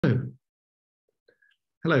Hello.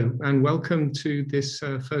 Hello, and welcome to this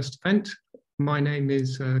first event. My name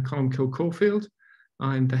is Colm-Cille Caulfield.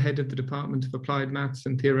 I'm the head of the Department of Applied Maths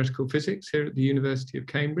and Theoretical Physics here at the University of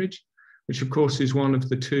Cambridge, which of course is one of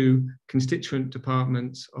the two constituent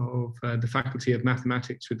departments of the Faculty of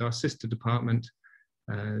Mathematics with our sister department,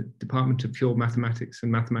 Department of Pure Mathematics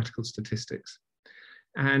and Mathematical Statistics.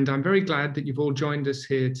 And I'm very glad that you've all joined us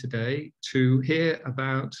here today to hear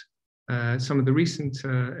about some of the recent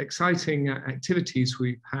exciting activities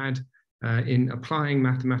we've had in applying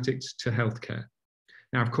mathematics to healthcare.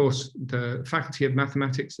 Now, of course, the Faculty of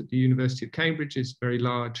Mathematics at the University of Cambridge is a very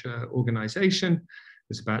large organisation.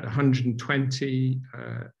 There's about 120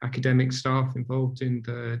 academic staff involved in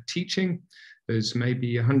the teaching. There's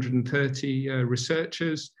maybe 130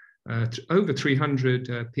 researchers, over 300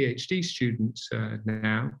 PhD students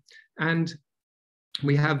now. And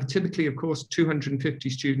we have typically, of course, 250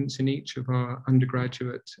 students in each of our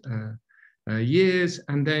undergraduate years.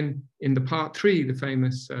 And then in the part 3, the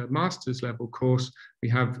famous master's level course, we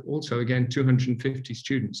have also, again, 250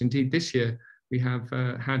 students. Indeed, this year, we have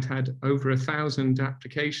had over 1,000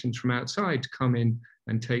 applications from outside to come in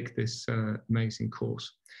and take this amazing course.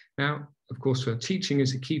 Now, of course, teaching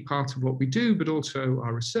is a key part of what we do, but also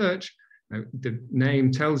our research. The name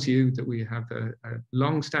tells you that we have a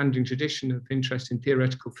long-standing tradition of interest in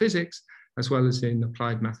theoretical physics, as well as in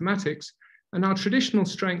applied mathematics. And our traditional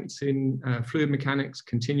strengths in fluid mechanics,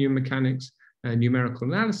 continuum mechanics, numerical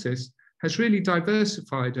analysis has really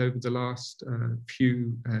diversified over the last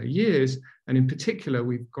few years. And in particular,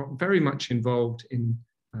 we've got very much involved in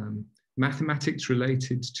mathematics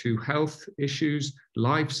related to health issues,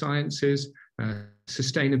 life sciences,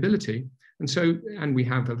 sustainability. And we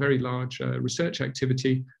have a very large research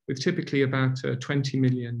activity with typically about £20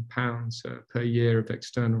 million per year of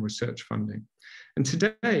external research funding. And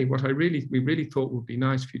today, what we really thought would be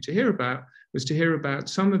nice for you to hear about was to hear about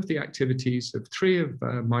some of the activities of 3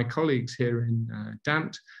 of my colleagues here in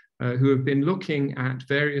DAMT, who have been looking at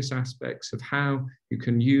various aspects of how you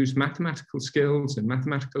can use mathematical skills and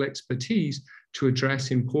mathematical expertise to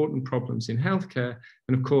address important problems in healthcare.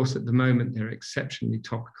 And of course, at the moment, they're exceptionally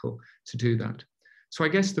topical to do that. So I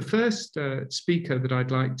guess the first speaker that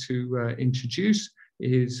I'd like to introduce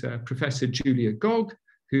is Professor Julia Gog,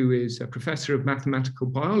 who is a professor of mathematical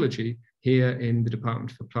biology here in the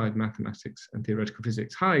Department of Applied Mathematics and Theoretical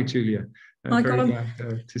Physics. Hi, Julia. Hi, very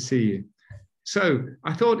glad to see you. So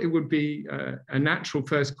I thought it would be a natural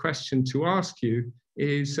first question to ask you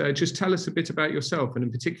is just tell us a bit about yourself and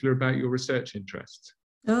in particular about your research interests.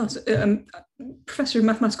 Professor of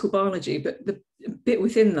mathematical biology, but the bit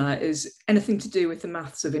within that is anything to do with the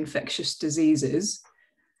maths of infectious diseases.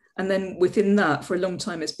 And then within that, for a long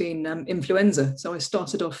time, it's been influenza. So I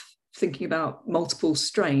started off thinking about multiple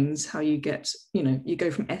strains, how you get, you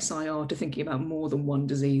go from SIR to thinking about more than one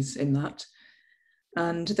disease in that.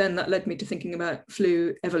 And then that led me to thinking about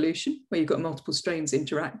flu evolution, where you've got multiple strains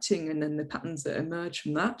interacting and then the patterns that emerge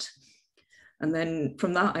from that. And then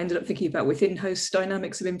from that, I ended up thinking about within host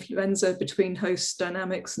dynamics of influenza, between host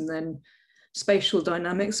dynamics, and then spatial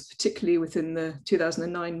dynamics, particularly within the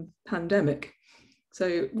 2009 pandemic.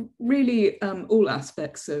 So really all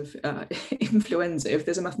aspects of influenza, if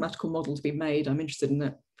there's a mathematical model to be made, I'm interested in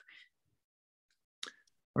that.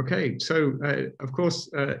 Okay, so of course,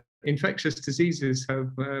 infectious diseases have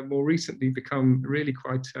more recently become really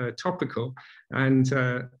quite topical. And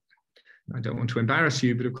I don't want to embarrass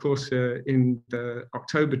you, but of course, in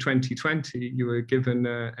October 2020, you were given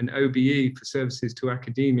an OBE for services to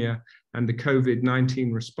academia and the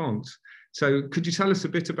COVID-19 response. So could you tell us a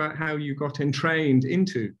bit about how you got entrained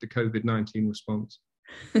into the COVID-19 response?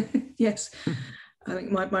 Yes. I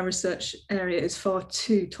think my research area is far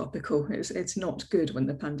too topical. It's not good when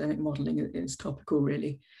the pandemic modelling is topical,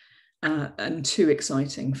 really, and too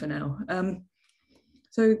exciting for now.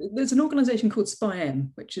 So there's an organisation called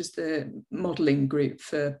SPI-M, which is the modelling group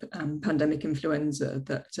for pandemic influenza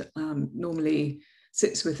that normally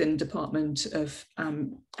sits within the Department of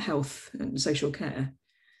Health and Social Care.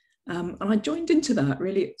 And I joined into that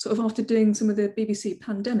really sort of after doing some of the BBC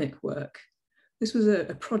pandemic work. This was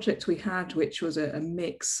a project we had, which was a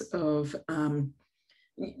mix of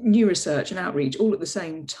new research and outreach all at the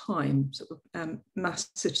same time, sort of mass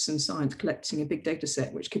citizen science, collecting a big data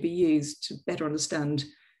set, which could be used to better understand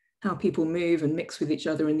how people move and mix with each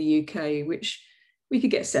other in the UK, which we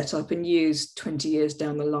could get set up and use 20 years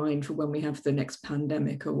down the line for when we have the next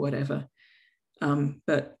pandemic or whatever.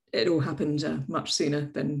 But it all happened much sooner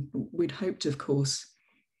than we'd hoped, of course.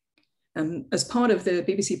 As part of the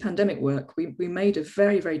BBC pandemic work, we made a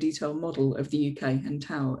very, very detailed model of the UK and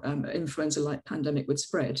how influenza-like pandemic would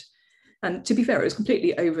spread. And to be fair, it was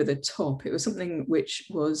completely over the top. It was something which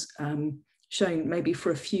was shown maybe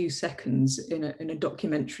for a few seconds in a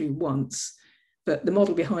documentary once, but the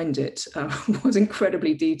model behind it was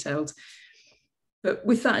incredibly detailed. But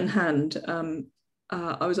with that in hand,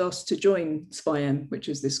 I was asked to join SPI-M, which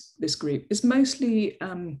is this group. It's mostly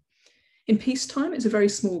in peacetime. It's a very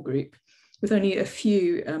small group with only a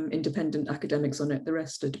few independent academics on it. The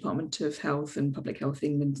rest are Department of Health and Public Health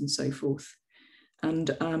England and so forth.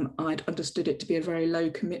 And I'd understood it to be a very low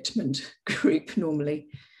commitment group normally,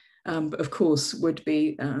 but of course would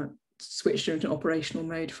be switched into an operational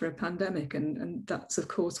mode for a pandemic. And that's of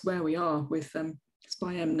course where we are with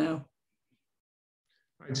SPI-M now.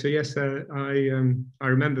 Right, so yes, I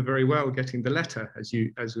remember very well getting the letter,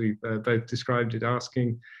 as we've both described it,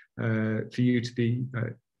 asking for you to be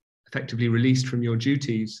effectively released from your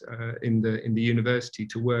duties in the university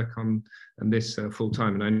to work on this full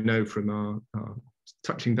time. And I know from our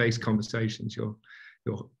touching base conversations,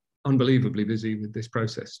 you're unbelievably busy with this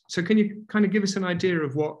process. So can you kind of give us an idea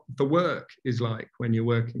of what the work is like when you're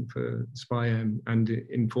working for SPI-M and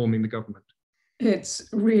informing the government? It's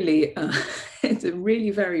really, it's a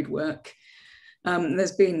really varied work.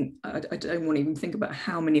 There's been, I don't want to even think about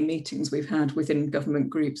how many meetings we've had within government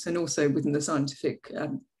groups and also within the scientific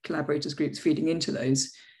collaborators groups feeding into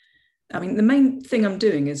those. I mean, the main thing I'm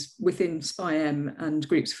doing is within SPI-M and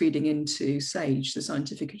groups feeding into SAGE, the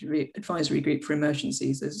Scientific Advisory Group for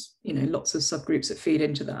Emergencies. There's, you know, lots of subgroups that feed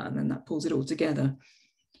into that, and then that pulls it all together.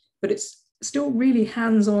 But it's still really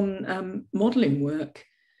hands-on modelling work.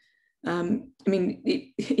 I mean,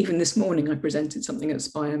 even this morning I presented something at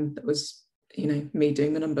SPI-M that was, you know, me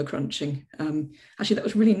doing the number crunching. Actually, that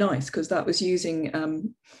was really nice because that was using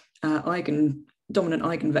dominant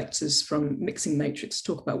eigenvectors from mixing matrix to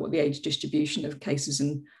talk about what the age distribution of cases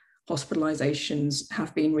and hospitalizations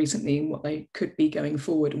have been recently and what they could be going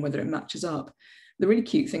forward and whether it matches up. The really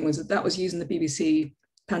cute thing was that was using the BBC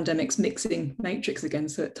pandemics mixing matrix again,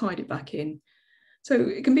 so it tied it back in. So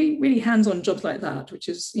it can be really hands-on jobs like that, which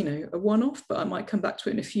is, you know, a one-off, but I might come back to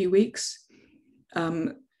it in a few weeks.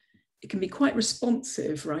 It can be quite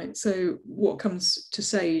responsive, right? So what comes to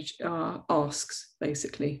SAGE are asks,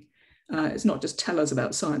 basically. It's not just tell us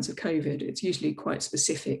about science of COVID, it's usually quite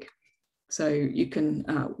specific. So you can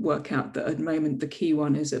work out that at the moment, the key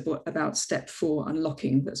one is about step 4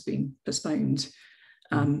 unlocking that's been postponed.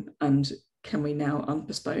 And can we now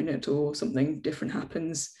unpostpone it or something different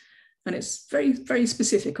happens? And it's very, very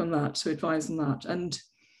specific on that, so advise on that. And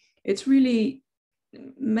it's really,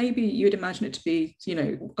 maybe you'd imagine it to be, you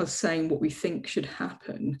know, us saying what we think should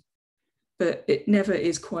happen, but it never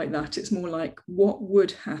is quite that. It's more like, what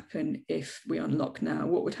would happen if we unlock now?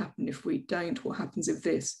 What would happen if we don't? What happens if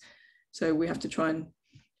this? So we have to try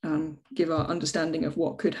and give our understanding of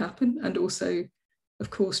what could happen, and also, of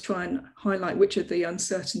course, try and highlight which of the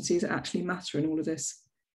uncertainties actually matter in all of this.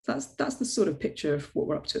 That's the sort of picture of what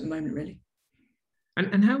we're up to at the moment, really.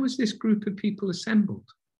 And how was this group of people assembled?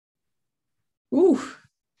 Oh,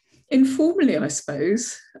 informally, I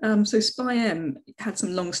suppose. So SPI-M had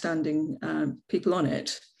some long-standing people on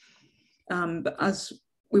it, but as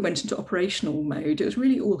we went into operational mode, it was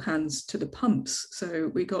really all hands to the pumps. So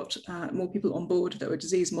we got more people on board that were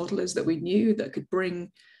disease modelers that we knew that could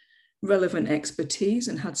bring relevant expertise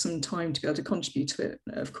and had some time to be able to contribute to it.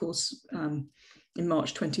 Of course, in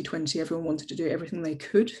March 2020, everyone wanted to do everything they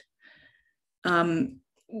could.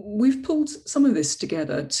 We've pulled some of this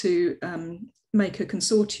together to make a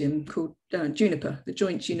consortium called JUNIPER, the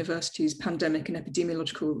Joint Universities Pandemic and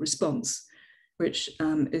Epidemiological Response, which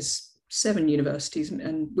is 7 universities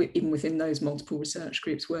and even within those multiple research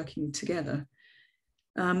groups working together.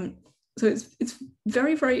 So it's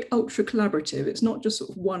very, very ultra collaborative. It's not just sort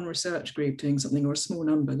of one research group doing something or a small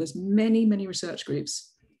number. There's many, many research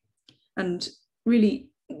groups. And really,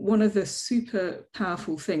 one of the super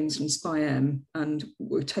powerful things from SPI-M, and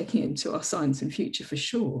we're taking it into our science and future for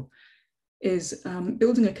sure, is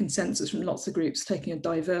building a consensus from lots of groups, taking a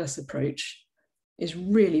diverse approach is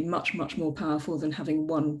really much, much more powerful than having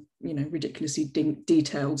one, you know, ridiculously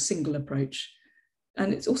detailed single approach.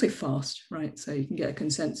 And it's also fast, right? So you can get a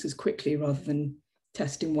consensus quickly rather than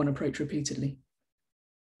testing one approach repeatedly.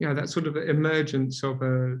 Yeah, that sort of emergence of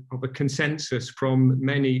a consensus from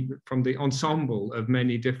the ensemble of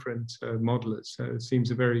many different modelers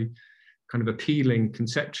seems a very kind of appealing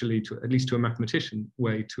conceptually, to at least to a mathematician,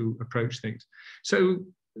 way to approach things. So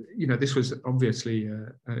you know, this was obviously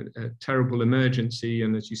a terrible emergency,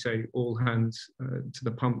 and as you say, all hands to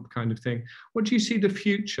the pump kind of thing. What do you see the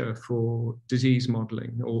future for disease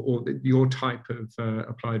modelling, or your type of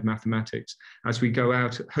applied mathematics, as we go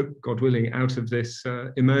out, hope God willing, out of this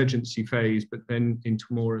emergency phase, but then into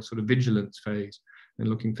more a sort of vigilance phase and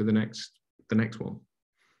looking for the next one?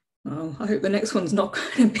 Well, I hope the next one's not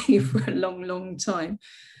going to be for a long, long time.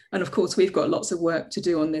 And of course, we've got lots of work to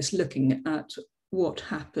do on this, looking at what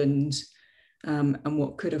happened and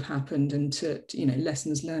what could have happened, and to you know,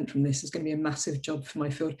 lessons learned from this is going to be a massive job for my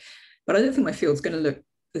field. But I don't think my field's going to look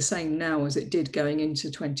the same now as it did going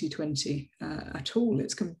into 2020 at all.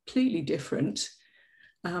 It's completely different.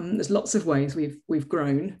 There's lots of ways we've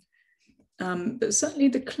grown, but certainly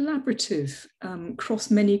the collaborative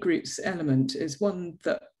cross many groups element is one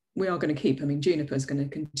that we are going to keep. I mean, Juniper is going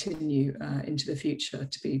to continue into the future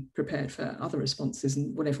to be prepared for other responses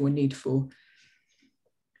and whatever we need for.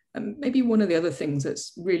 Maybe one of the other things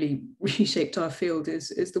that's really reshaped our field is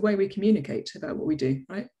the way we communicate about what we do,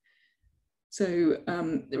 right? So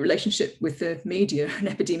the relationship with the media and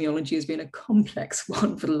epidemiology has been a complex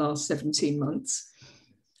one for the last 17 months.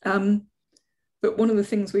 But one of the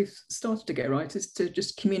things we've started to get right is to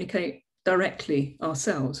just communicate directly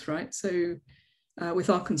ourselves, right? So with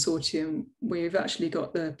our consortium, we've actually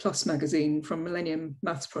got the PLUS magazine from Millennium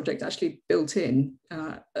Maths Project actually built in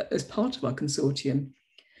as part of our consortium.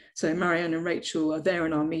 So Marianne and Rachel are there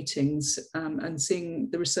in our meetings and seeing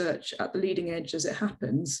the research at the leading edge as it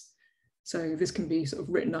happens. So this can be sort of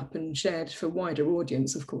written up and shared for wider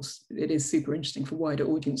audience. Of course, it is super interesting for wider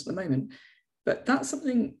audience at the moment, but that's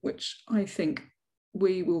something which I think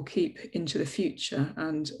we will keep into the future,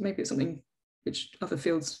 and maybe it's something which other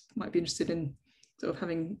fields might be interested in, sort of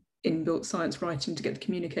having inbuilt science writing to get the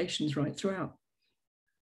communications right throughout.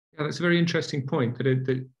 Yeah, that's a very interesting point.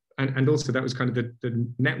 And also that was kind of the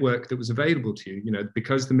network that was available to you, you know,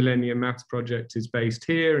 because the Millennium Maths Project is based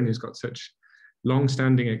here and has got such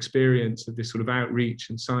long-standing experience of this sort of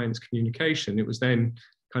outreach and science communication. It was then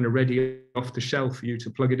kind of ready off the shelf for you to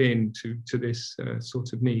plug it in to this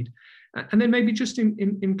sort of need. And then maybe just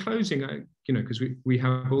in closing, you know, because we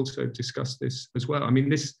have also discussed this as well. I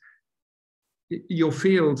mean, your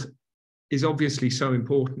field is obviously so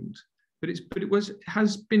important, but it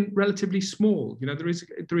has been relatively small. You know, there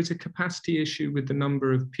is a capacity issue with the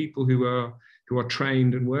number of people who are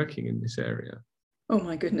trained and working in this area. Oh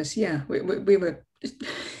my goodness, yeah, we were.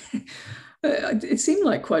 It seemed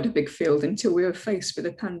like quite a big field until we were faced with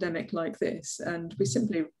a pandemic like this, and we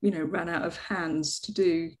simply, you know, ran out of hands to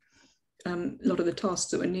do a lot of the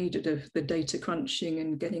tasks that were needed, of the data crunching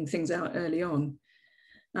and getting things out early on.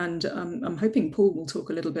 And I'm hoping Paul will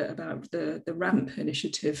talk a little bit about the RAMP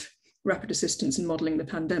initiative, Rapid Assistance in Modelling the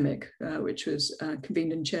Pandemic, which was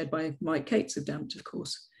convened and chaired by Mike Cates of DAMT, of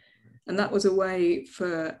course. And that was a way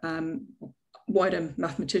for wider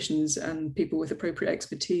mathematicians and people with appropriate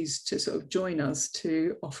expertise to sort of join us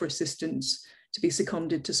to offer assistance, to be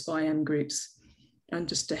seconded to SPI-M groups, and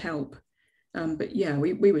just to help. But yeah,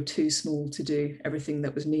 we were too small to do everything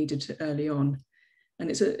that was needed early on. And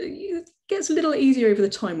it gets a little easier over the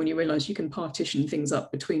time when you realise you can partition things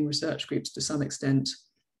up between research groups to some extent.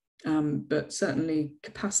 But certainly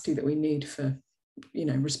capacity that we need for, you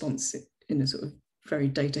know, response in a sort of very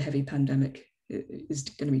data-heavy pandemic is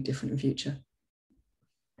going to be different in future.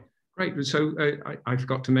 Great. So I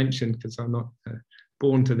forgot to mention, because I'm not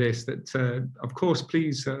born to this, that of course,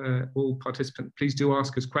 please, all participants, please do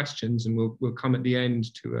ask us questions, and we'll come at the end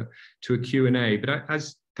to a Q&A. But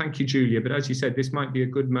thank you, Julia. But as you said, this might be a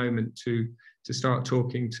good moment to start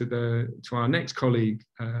talking to our next colleague,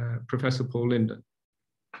 Professor Paul Linden.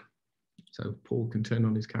 So Paul can turn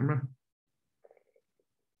on his camera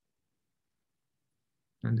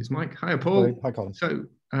and his mic. Hi, Paul. Hi, Colm. So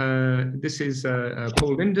this is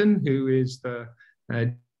Paul Linden, who is the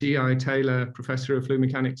D.I. Taylor Professor of Fluid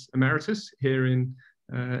Mechanics Emeritus here in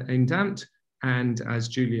DAMT, and as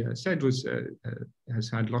Julia said, has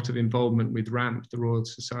had a lot of involvement with RAMP, the Royal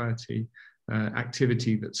Society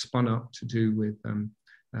activity that spun up to do with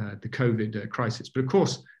the COVID crisis. But of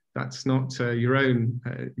course, that's not your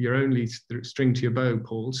only string to your bow,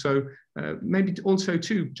 Paul. So maybe also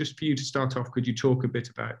too, just for you to start off, could you talk a bit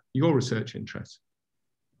about your research interests?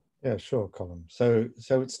 Yeah, sure, Colm. So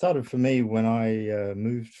it started for me when I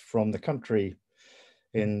moved from the country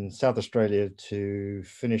in South Australia to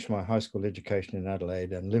finish my high school education in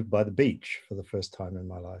Adelaide and live by the beach for the first time in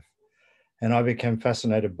my life. And I became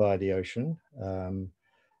fascinated by the ocean,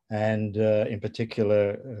 and in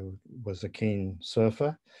particular was a keen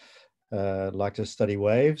surfer, liked to study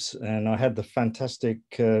waves. And I had the fantastic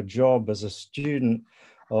job as a student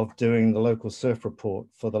of doing the local surf report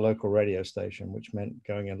for the local radio station, which meant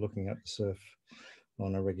going and looking at the surf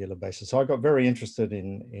on a regular basis. So I got very interested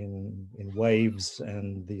in waves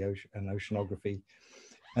and the ocean and oceanography.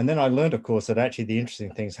 And then I learned, of course, that actually the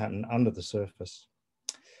interesting things happen under the surface,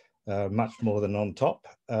 much more than on top,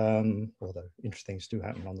 although interesting things do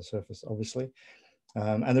happen on the surface, obviously.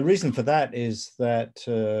 And the reason for that is that,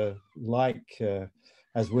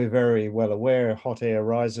 as we're very well aware, hot air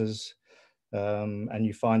rises, and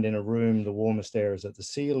you find in a room the warmest air is at the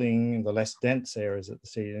ceiling, the less dense air is at the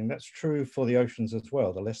ceiling. That's true for the oceans as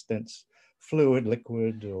well. The less dense fluid,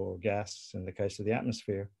 liquid, or gas, in the case of the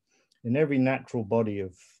atmosphere, in every natural body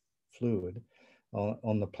of fluid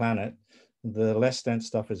on the planet, the less dense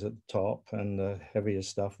stuff is at the top, and the heavier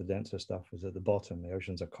stuff, the denser stuff, is at the bottom. The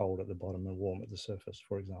oceans are cold at the bottom and warm at the surface,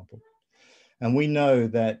 for example. And we know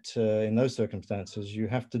that in those circumstances, you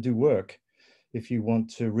have to do work if you want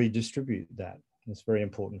to redistribute that. It's very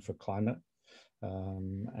important for climate,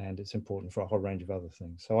 and it's important for a whole range of other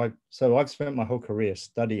things. So I've spent my whole career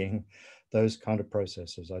studying those kind of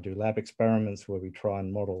processes. I do lab experiments where we try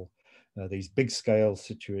and model these big scale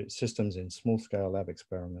systems in small scale lab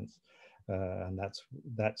experiments. And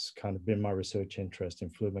that's kind of been my research interest in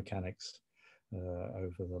fluid mechanics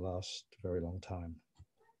over the last very long time.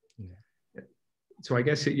 Yeah. So I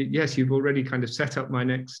guess, yes, you've already kind of set up my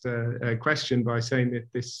next question by saying that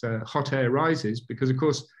this hot air rises, because of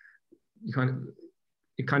course,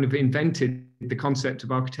 it kind of invented the concept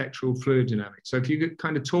of architectural fluid dynamics. So if you could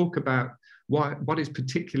kind of talk about what is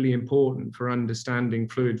particularly important for understanding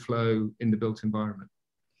fluid flow in the built environment.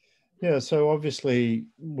 Yeah, so obviously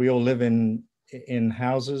we all live in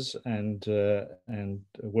houses and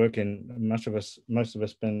work in, most of us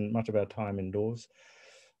spend much of our time indoors.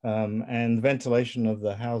 And the ventilation of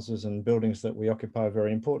the houses and buildings that we occupy are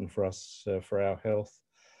very important for us, for our health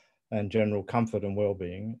and general comfort and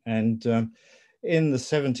well-being. And in the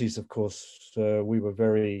 70s, of course, we were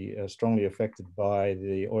very strongly affected by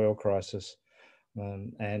the oil crisis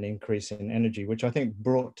and increase in energy, which I think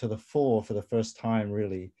brought to the fore for the first time,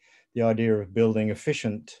 really, the idea of building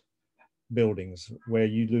efficient buildings where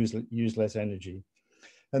you use less energy.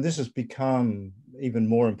 And this has become even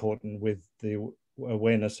more important with the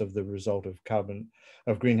awareness of the result of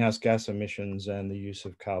greenhouse gas emissions and the use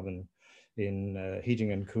of carbon in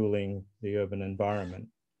heating and cooling the urban environment.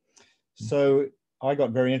 So I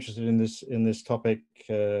got very interested in this topic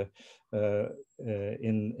in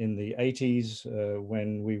the 80s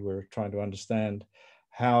when we were trying to understand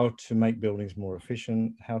how to make buildings more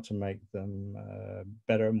efficient, how to make them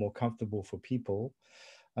better, more comfortable for people.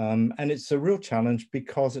 And it's a real challenge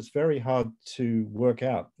because it's very hard to work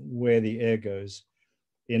out where the air goes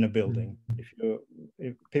in a building.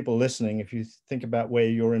 If people listening, if you think about where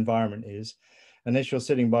your environment is, unless you're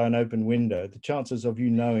sitting by an open window, the chances of you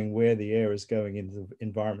knowing where the air is going in the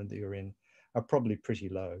environment that you're in are probably pretty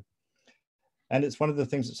low. And it's one of the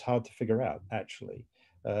things that's hard to figure out, actually.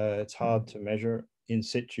 It's hard to measure in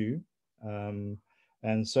situ.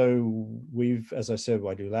 And so as I said,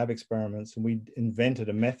 I do lab experiments, and we invented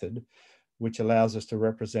a method which allows us to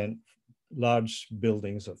represent large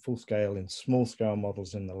buildings at full scale in small scale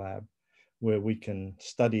models in the lab, where we can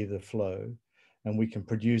study the flow and we can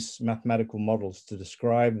produce mathematical models to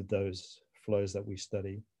describe those flows that we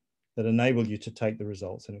study that enable you to take the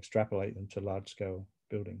results and extrapolate them to large scale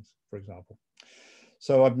buildings, for example.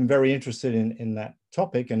 So I've been very interested in that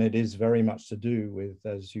topic, and it is very much to do with,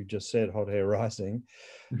 as you just said, hot air rising.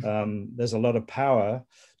 There's a lot of power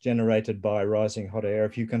generated by rising hot air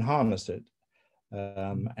if you can harness it.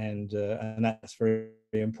 And that's very,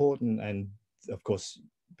 very important. And of course,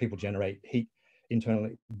 people generate heat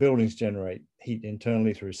internally. Buildings generate heat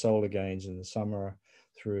internally through solar gains in the summer,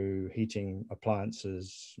 through heating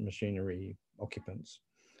appliances, machinery, occupants,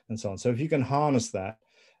 and so on. So if you can harness that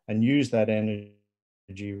and use that energy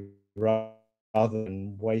rather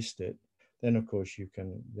than waste it, then of course you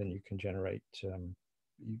can generate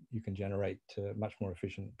much more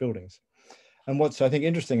efficient buildings. And what's I think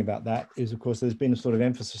interesting about that is, of course, there's been a sort of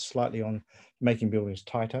emphasis slightly on making buildings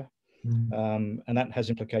tighter, and that has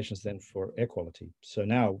implications then for air quality. So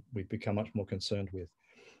now we've become much more concerned with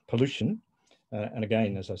pollution. And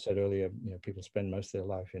again, as I said earlier, people spend most of their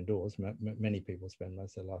life indoors. Many people spend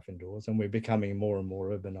most of their life indoors, and we're becoming more and more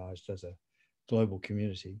urbanized as a global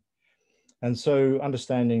community. And so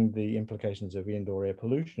understanding the implications of indoor air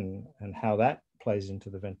pollution and how that plays into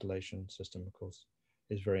the ventilation system, of course,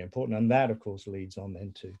 is very important. And that, of course, leads on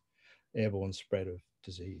then to airborne spread of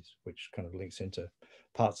disease, which kind of links into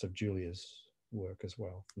parts of Julia's work as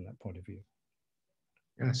well from that point of view.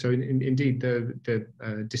 So indeed,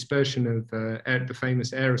 the dispersion of the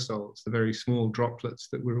famous aerosols, the very small droplets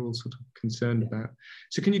that we're all sort of concerned about.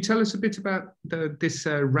 So can you tell us a bit about this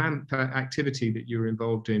RAMP activity that you were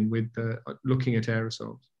involved in with looking at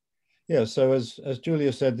aerosols? Yeah, so as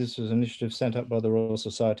Julia said, this was an initiative sent up by the Royal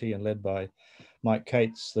Society and led by Mike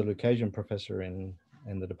Cates, the Lucasian professor in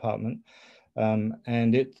the department.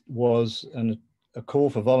 And it was a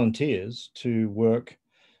call for volunteers to work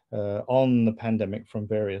on the pandemic from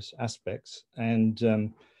various aspects.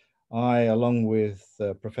 And I, along with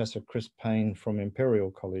Professor Chris Payne from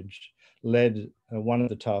Imperial College, led one of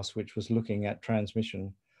the tasks, which was looking at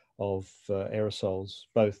transmission of aerosols,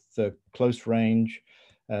 both close range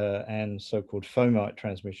and so-called fomite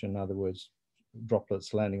transmission, in other words,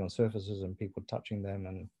 droplets landing on surfaces and people touching them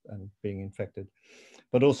and being infected,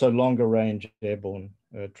 but also longer range airborne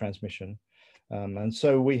transmission. And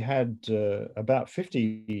so we had about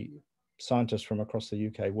 50 scientists from across the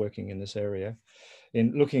UK working in this area,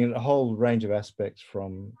 in looking at a whole range of aspects,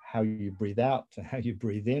 from how you breathe out to how you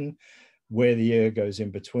breathe in, where the air goes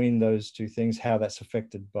in between those two things, how that's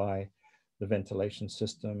affected by the ventilation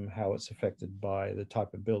system, how it's affected by the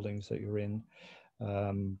type of buildings that you're in,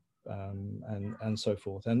 and so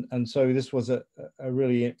forth. And so this was a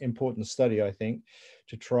really important study, I think,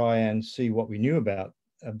 to try and see what we knew about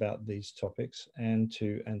these topics, and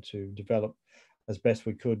to develop as best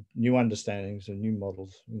we could new understandings and new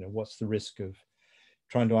models. You know, what's the risk of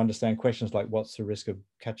trying to understand questions like what's the risk of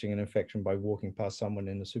catching an infection by walking past someone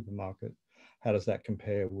in the supermarket? How does that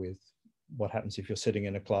compare with what happens if you're sitting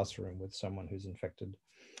in a classroom with someone who's infected,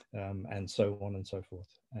 and so on and so forth.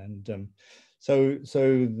 And so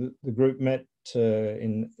the group met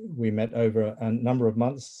we met over a number of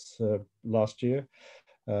months last year,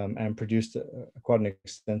 and produced quite an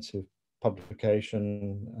extensive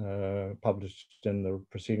publication published in the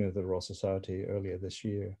Proceedings of the Royal Society earlier this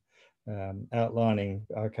year, outlining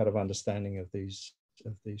our kind of understanding of these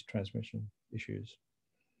transmission issues.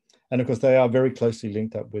 And of course, they are very closely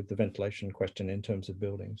linked up with the ventilation question in terms of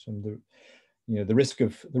buildings. And the risk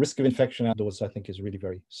of infection outdoors, I think, is really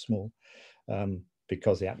very small,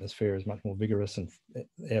 because the atmosphere is much more vigorous and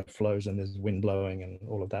air flows and there's wind blowing and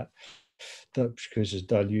all of that. That causes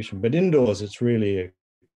dilution. But indoors, it's really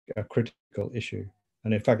a critical issue.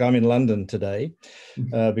 And in fact, I'm in London today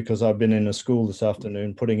because I've been in a school this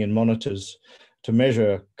afternoon putting in monitors to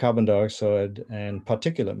measure carbon dioxide and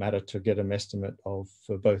particulate matter to get an estimate of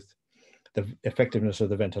both the effectiveness of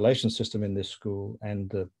the ventilation system in this school and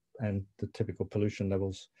the typical pollution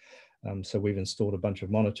levels. So we've installed a bunch of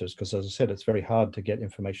monitors because, as I said, it's very hard to get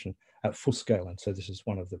information at full scale. And so this is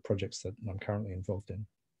one of the projects that I'm currently involved in.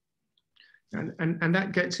 And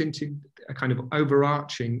that gets into a kind of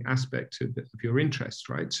overarching aspect of your interest,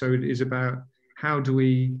 right? So it is about how do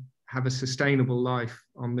we have a sustainable life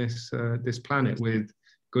on this planet with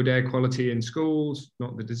good air quality in schools,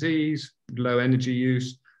 not the disease, low energy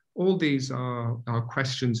use. All these are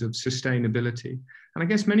questions of sustainability. And I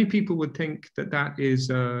guess many people would think that is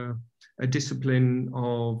a discipline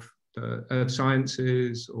of the earth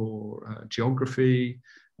sciences or geography,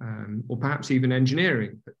 or perhaps even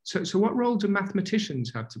engineering. So what role do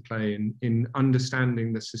mathematicians have to play in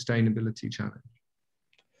understanding the sustainability challenge?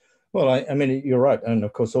 Well, I mean, you're right. And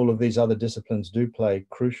of course, all of these other disciplines do play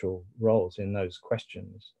crucial roles in those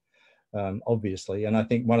questions, obviously. And I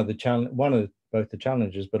think one of both the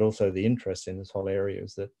challenges, but also the interest in this whole area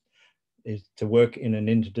is to work in an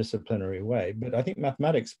interdisciplinary way. But I think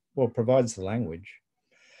mathematics, provides the language.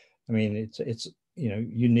 I mean, it's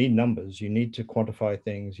you need numbers, you need to quantify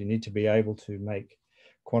things, you need to be able to make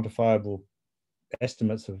quantifiable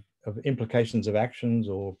estimates of implications of actions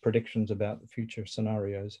or predictions about future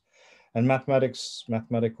scenarios. And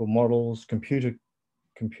mathematical models, computer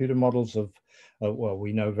models of,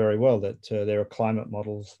 we know very well that there are climate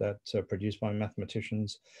models that are produced by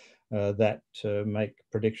mathematicians that make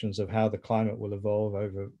predictions of how the climate will evolve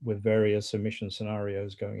with various emission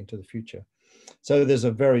scenarios going into the future. So there's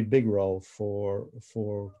a very big role for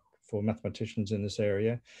mathematicians in this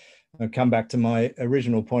area. I'll come back to my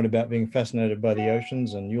original point about being fascinated by the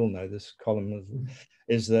oceans, and you'll know this, Colm,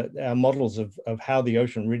 is that our models of how the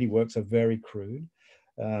ocean really works are very crude,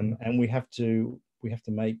 and we have to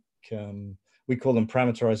make, we call them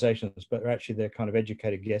parameterizations, but actually they're kind of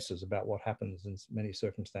educated guesses about what happens in many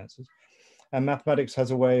circumstances. And mathematics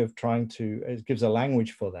has a way of it gives a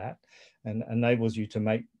language for that and enables you to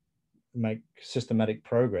make systematic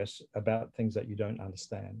progress about things that you don't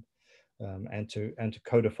understand, and to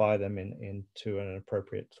codify them into an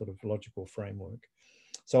appropriate sort of logical framework.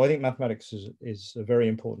 So I think mathematics is a very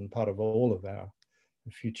important part of all of our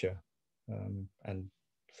future, and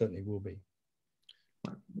certainly will be.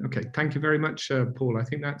 Okay, thank you very much, Paul. I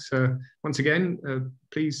think that's, once again,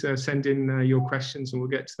 please send in your questions and we'll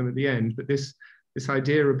get to them at the end. But this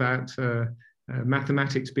idea about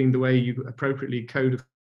mathematics being the way you appropriately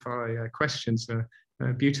codify questions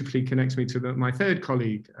beautifully connects me to my third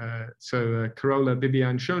colleague,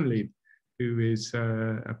 Carola-Bibiane Schönlieb, who is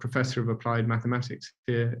a professor of applied mathematics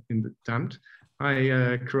here in the DAMT.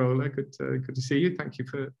 Hi, Carola, good to see you. Thank you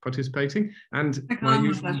for participating. And my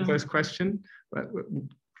usual first question,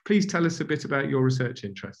 please tell us a bit about your research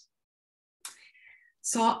interests.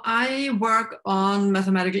 So I work on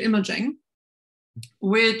mathematical imaging,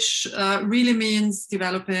 which really means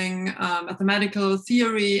developing mathematical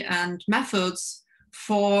theory and methods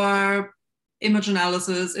for image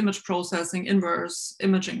analysis, image processing, inverse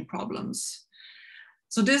imaging problems.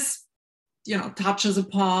 So this, touches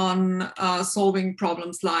upon solving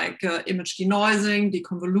problems like image denoising,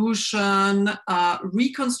 deconvolution,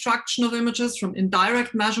 reconstruction of images from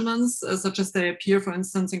indirect measurements, such as they appear, for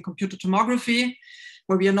instance, in computer tomography,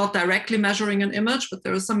 where we are not directly measuring an image, but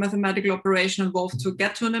there is some mathematical operation involved to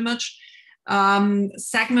get to an image.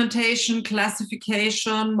 Segmentation,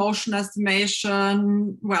 classification, motion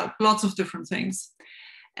estimation, well, lots of different things.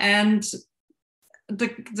 And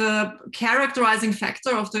the characterizing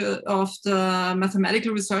factor of the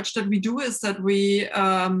mathematical research that we do is that we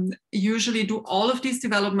usually do all of these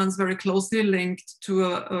developments very closely linked to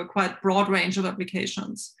a quite broad range of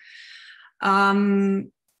applications.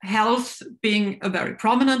 Health being a very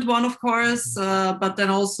prominent one, of course, but then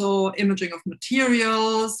also imaging of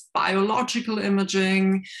materials, biological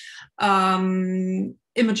imaging,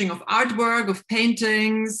 imaging of artwork, of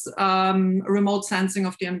paintings, remote sensing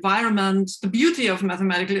of the environment. The beauty of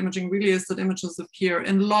mathematical imaging really is that images appear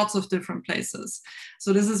in lots of different places.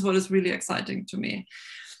 So this is what is really exciting to me.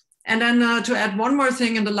 And then to add one more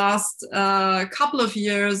thing, in the last couple of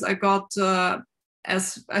years, I got,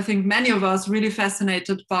 as I think many of us, really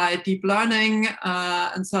fascinated by deep learning.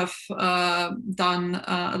 And so I've done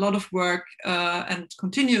a lot of work and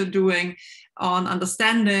continue doing on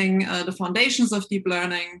understanding the foundations of deep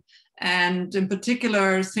learning, and in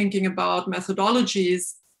particular thinking about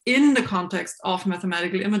methodologies in the context of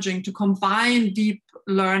mathematical imaging to combine deep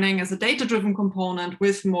learning as a data-driven component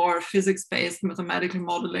with more physics-based mathematical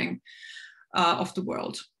modeling of the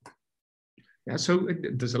world. Yeah, so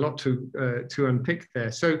there's a lot to unpick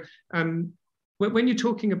there. So when you're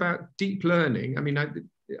talking about deep learning, I mean,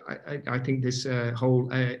 I think this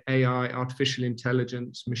whole AI, artificial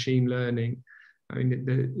intelligence, machine learning, I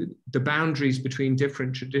mean, the boundaries between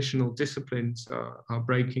different traditional disciplines are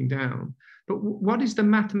breaking down. But what is the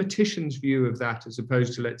mathematician's view of that, as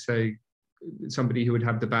opposed to, let's say, somebody who would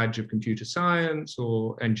have the badge of computer science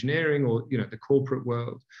or engineering, or the corporate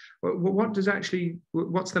world?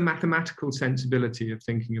 What's the mathematical sensibility of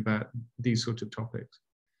thinking about these sort of topics?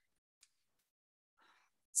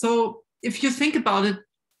 So if you think about it,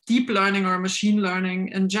 deep learning or machine learning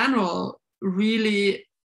in general really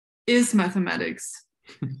is mathematics.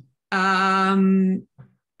 A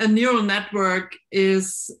neural network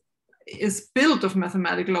is built of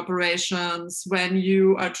mathematical operations. When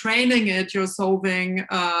you are training it, you're solving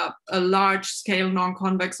a large-scale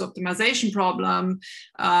non-convex optimization problem,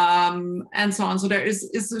 and so on. So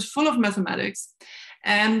it's full of mathematics.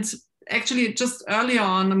 And actually, just early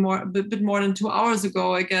on, a bit more than 2 hours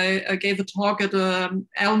ago, I gave a talk at the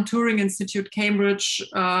Alan Turing Institute Cambridge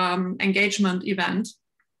engagement event,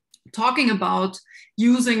 talking about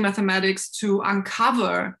using mathematics to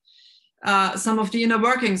uncover some of the inner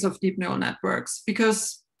workings of deep neural networks,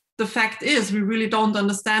 because the fact is we really don't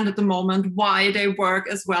understand at the moment why they work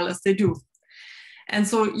as well as they do. And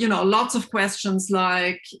so, lots of questions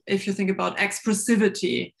like, if you think about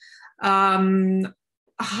expressivity,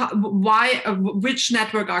 which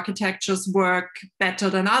network architectures work better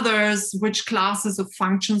than others, which classes of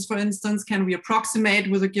functions, for instance, can we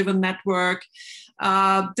approximate with a given network.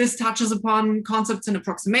 This touches upon concepts in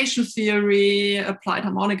approximation theory, applied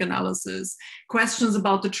harmonic analysis, questions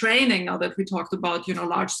about the training. Now that we talked about,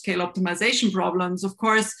 large-scale optimization problems, of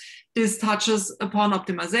course, this touches upon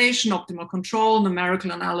optimization, optimal control,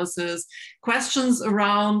 numerical analysis, questions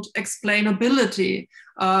around explainability.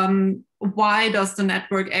 Why does the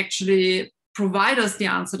network actually provide us the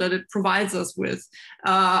answer that it provides us with?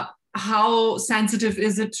 How sensitive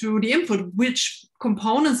is it to the input? Which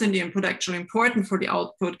components in the input actually important for the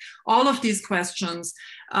output? All of these questions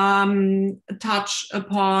touch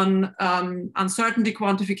upon uncertainty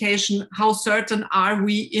quantification. How certain are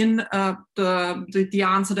we in the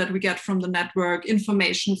answer that we get from the network,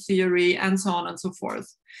 information theory, and so on and so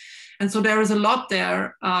forth. And so there is a lot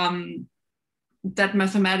there that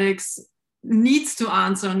mathematics needs to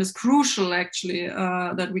answer and is crucial, actually,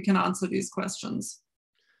 that we can answer these questions.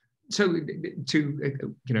 So, we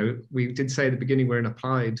did say at the beginning we're an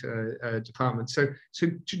applied department. So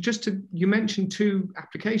you mentioned two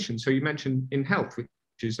applications. So you mentioned in health, which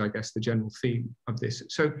is, I guess, the general theme of this.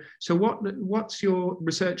 So what's your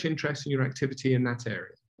research interest and your activity in that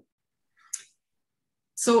area?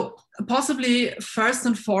 So possibly first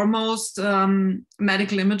and foremost,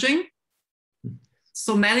 medical imaging.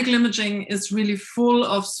 So medical imaging is really full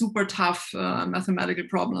of super tough mathematical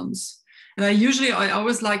problems. And I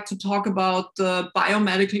always like to talk about the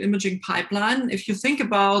biomedical imaging pipeline. If you think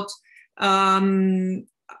about,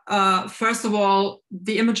 first of all,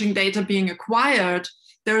 the imaging data being acquired,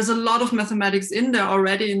 there's a lot of mathematics in there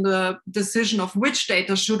already in the decision of which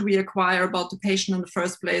data should we acquire about the patient in the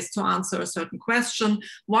first place to answer a certain question.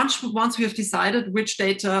 Once we have decided which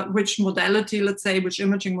data, which modality, let's say, which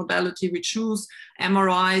imaging modality we choose,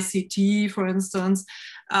 MRI, CT, for instance,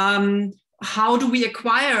 how do we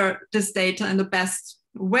acquire this data in the best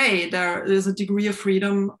way? There is a degree of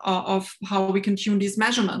freedom of how we can tune these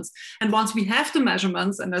measurements. And once we have the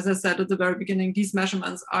measurements, and as I said at the very beginning, these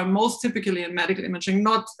measurements are most typically in medical imaging,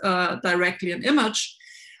 not directly an image,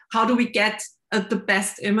 how do we get the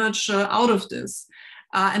best image out of this?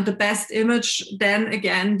 And the best image then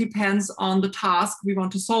again depends on the task we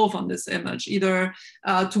want to solve on this image, either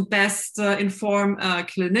to best inform a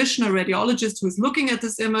clinician, a radiologist who is looking at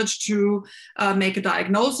this image to make a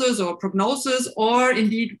diagnosis or a prognosis, or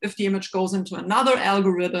indeed if the image goes into another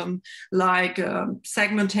algorithm like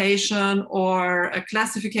segmentation or a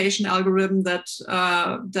classification algorithm that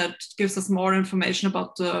gives us more information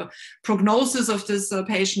about the prognosis of this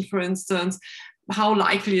patient, for instance. How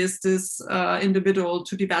likely is this individual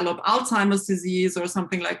to develop Alzheimer's disease or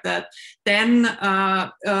something like that? Then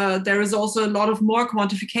there is also a lot of more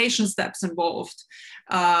quantification steps involved.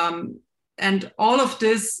 And all of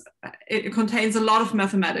this, it contains a lot of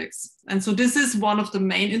mathematics. And so this is one of the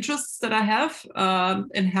main interests that I have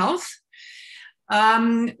in health.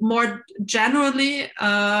 More generally,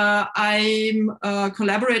 I'm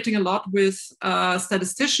collaborating a lot with a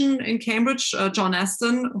statistician in Cambridge, John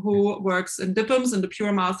Aston, who works in DIPAMS in the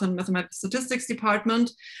Pure Math and Mathematical Statistics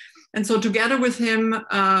department. And so together with him,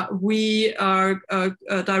 we are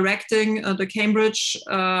directing the Cambridge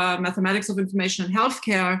Mathematics of Information and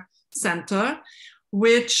Healthcare Center,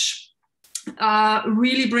 which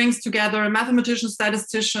really brings together mathematicians,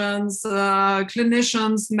 statisticians,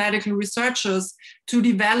 clinicians, medical researchers to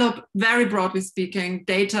develop, very broadly speaking,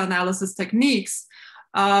 data analysis techniques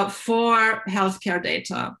for healthcare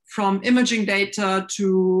data, from imaging data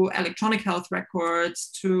to electronic health records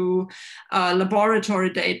to laboratory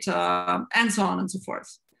data, and so on and so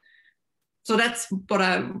forth. So that's what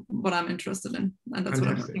I'm interested in, and that's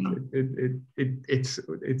Fantastic. What I'm working on.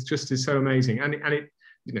 It's just so amazing, and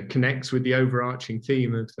it connects with the overarching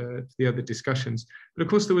theme of the other discussions. But of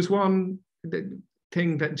course, there was one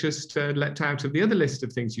thing that just leapt out of the other list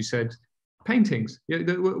of things you said: paintings.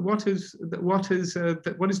 What is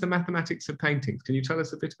the mathematics of paintings? Can you tell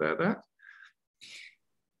us a bit about that?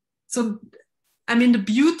 So, I mean, the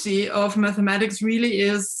beauty of mathematics really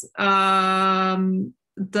is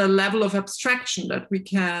the level of abstraction that we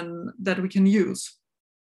can use.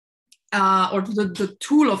 Or the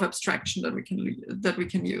tool of abstraction that we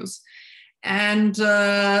can use, and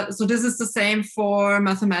so this is the same for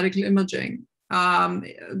mathematical imaging.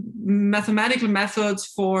 Mathematical methods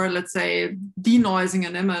for, let's say, denoising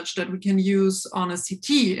an image that we can use on a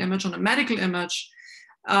CT image, on a medical image,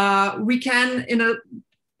 we can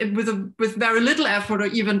with very little effort or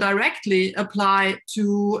even directly apply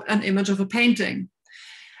to an image of a painting.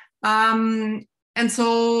 And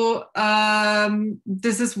so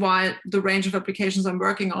this is why the range of applications I'm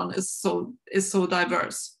working on is so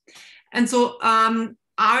diverse. And so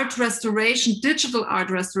art restoration, digital art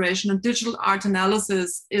restoration and digital art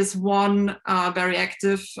analysis is one very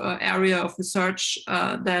active area of research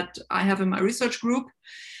that I have in my research group.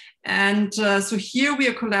 And so here we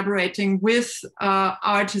are collaborating with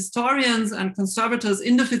art historians and conservators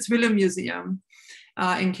in the Fitzwilliam Museum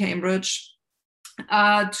in Cambridge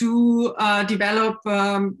to develop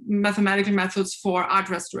mathematical methods for art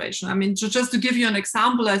restoration. I mean, just to give you an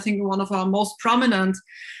example, I think one of our most prominent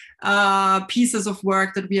pieces of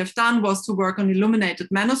work that we have done was to work on illuminated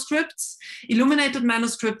manuscripts. Illuminated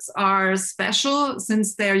manuscripts are special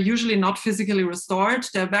since they're usually not physically restored.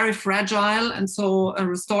 They're very fragile, and so a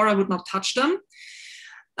restorer would not touch them.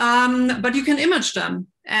 But you can image them,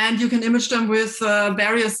 and you can image them with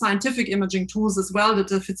various scientific imaging tools as well that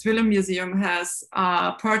the Fitzwilliam Museum has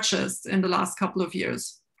purchased in the last couple of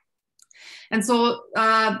years. And so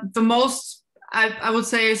the most I would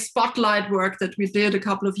say spotlight work that we did a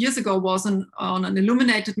couple of years ago was on an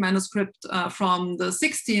illuminated manuscript from the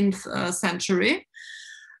 16th century.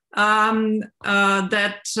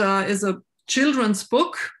 That is a children's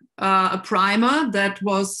book, a primer that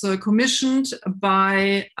was commissioned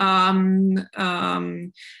by Queen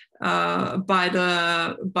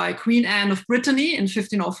Anne of Brittany in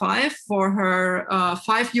 1505 for her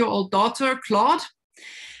 5-year-old daughter Claude,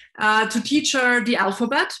 to teach her the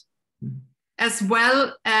alphabet, as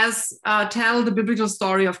well as tell the biblical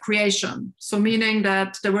story of creation. So meaning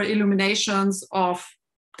that there were illuminations of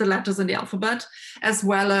the letters in the alphabet, as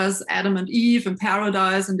well as Adam and Eve and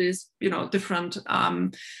paradise and these, different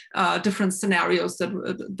scenarios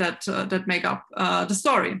that make up the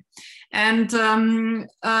story. And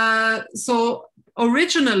so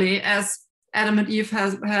originally, as Adam and Eve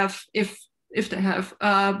have if they have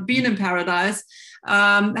been in paradise,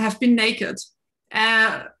 have been naked.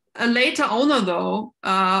 A later owner, though,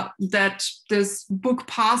 that this book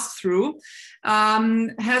passed through,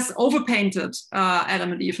 has overpainted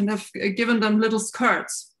Adam and Eve and have given them little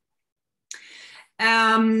skirts.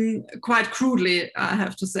 Quite crudely, I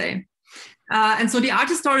have to say. And so the art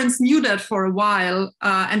historians knew that for a while,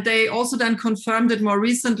 and they also then confirmed it more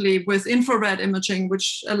recently with infrared imaging,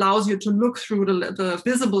 which allows you to look through the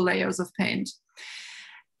visible layers of paint.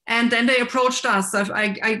 And then they approached us.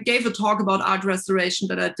 I gave a talk about art restoration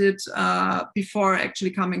that I did before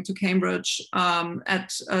actually coming to Cambridge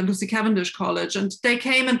at Lucy Cavendish College. And they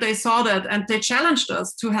came and they saw that, and they challenged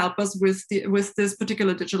us to help us with this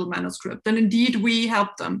particular digital manuscript. And indeed, we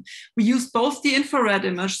helped them. We used both the infrared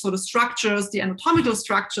image, so the structures, the anatomical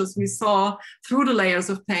structures we saw through the layers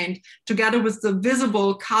of paint, together with the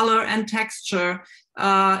visible color and texture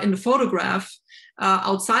in the photograph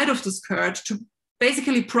outside of the skirt, to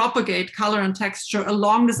basically propagate color and texture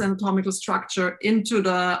along this anatomical structure into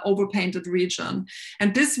the overpainted region.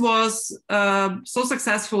 And this was so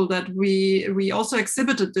successful that we also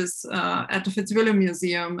exhibited this at the Fitzwilliam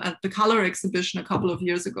Museum at the color exhibition a couple of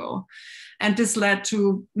years ago. And this led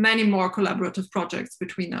to many more collaborative projects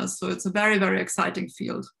between us. So it's a very, very exciting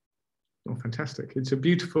field. Oh, fantastic. It's a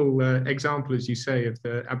beautiful example, as you say, of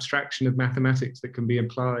the abstraction of mathematics that can be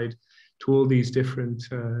applied to all these different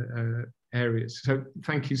areas. So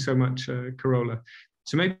thank you so much, Carola.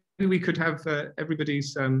 So maybe we could have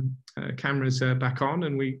everybody's cameras back on,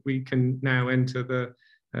 and we can now enter the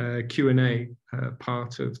Q&A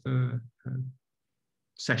part of the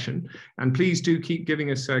session. And please do keep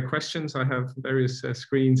giving us questions. I have various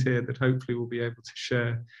screens here that hopefully will be able to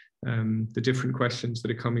share the different questions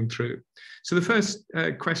that are coming through. So the first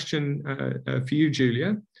question for you,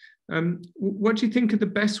 Julia. What do you think are the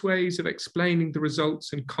best ways of explaining the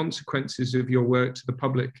results and consequences of your work to the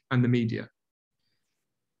public and the media?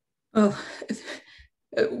 Well,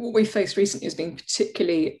 what we faced recently has been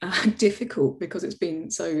particularly difficult because it's been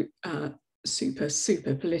so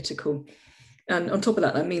super political. And on top of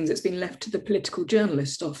that, that means it's been left to the political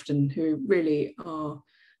journalists often, who really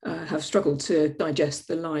have struggled to digest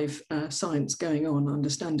the live science going on,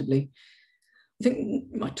 understandably. I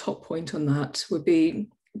think my top point on that would be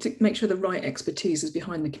to make sure the right expertise is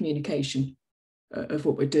behind the communication of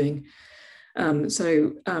what we're doing.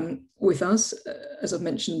 With us, as I've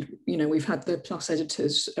mentioned, we've had the PLUS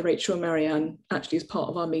editors, Rachel and Marianne, actually as part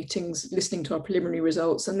of our meetings, listening to our preliminary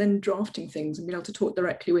results and then drafting things and being able to talk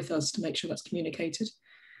directly with us to make sure that's communicated.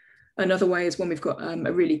 Another way is when we've got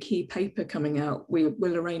a really key paper coming out,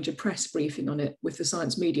 we'll arrange a press briefing on it with the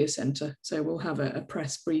Science Media Centre. So we'll have a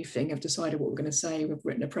press briefing, have decided what we're going to say, we've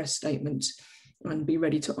written a press statement, and be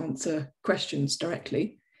ready to answer questions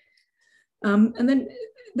directly. And then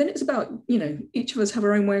it's about, each of us have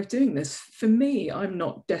our own way of doing this. For me, I'm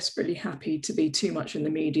not desperately happy to be too much in the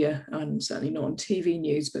media, and certainly not on TV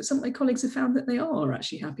news, but some of my colleagues have found that they are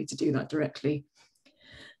actually happy to do that directly.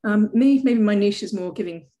 Maybe my niche is more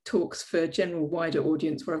giving talks for general wider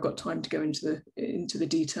audience where I've got time to go into the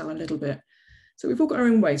detail a little bit. So we've all got our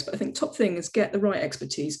own ways, but I think top thing is get the right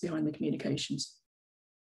expertise behind the communications.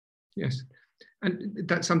 Yes. And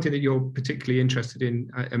that's something that you're particularly interested in.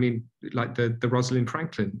 I mean, like the Rosalind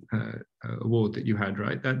Franklin award that you had,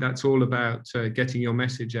 right? That's all about getting your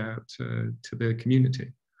message out to the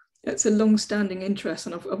community. It's a long-standing interest,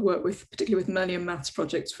 and I've worked particularly with Merlion Maths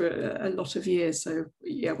projects for a lot of years. So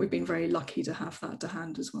yeah, we've been very lucky to have that to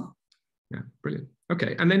hand as well. Yeah, brilliant.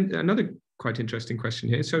 Okay, and then another quite interesting question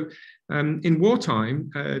here. So in wartime,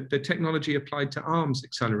 the technology applied to arms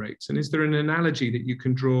accelerates. And is there an analogy that you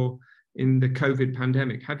can draw in the COVID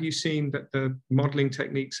pandemic? Have you seen that the modelling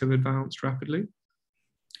techniques have advanced rapidly?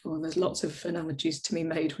 Well, there's lots of analogies to be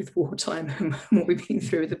made with wartime and what we've been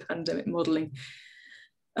through with the pandemic modelling.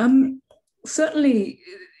 certainly,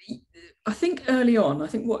 I think early on, I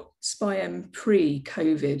think what SPI-M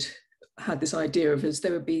pre-COVID had this idea of is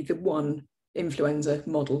there would be the one influenza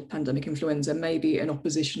model, pandemic influenza, maybe an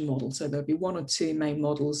opposition model. So there'd be one or two main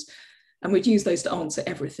models, and we'd use those to answer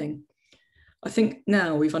everything. I think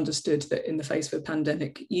now we've understood that in the face of a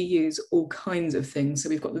pandemic, you use all kinds of things. So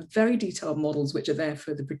we've got the very detailed models, which are there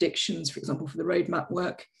for the predictions, for example, for the roadmap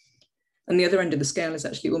work. And the other end of the scale is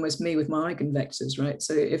actually almost me with my eigenvectors, right?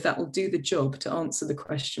 So if that will do the job to answer the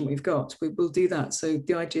question we've got, we will do that. So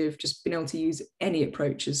the idea of just being able to use any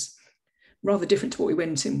approach is rather different to what we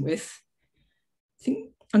went in with. I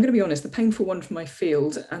think, I'm going to be honest, the painful one for my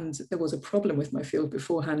field, and there was a problem with my field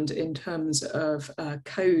beforehand in terms of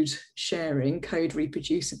code sharing, code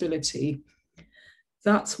reproducibility.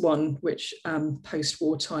 That's one which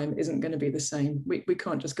post-wartime isn't going to be the same. We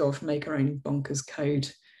can't just go off and make our own bonkers code.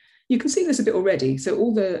 You can see this a bit already. So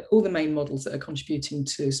all the main models that are contributing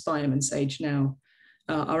to SPI-M and SAGE now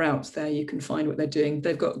are out there. You can find what they're doing.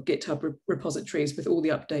 They've got GitHub repositories with all the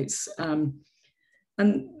updates.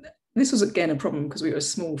 And this was, again, a problem because we were a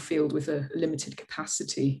small field with a limited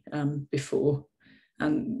capacity before.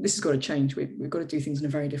 And this has got to change. We've got to do things in a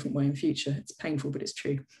very different way in future. It's painful, but it's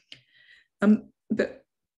true. But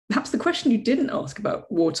perhaps the question you didn't ask about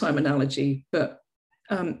wartime analogy, but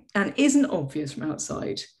and isn't obvious from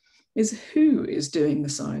outside, is who is doing the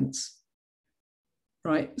science,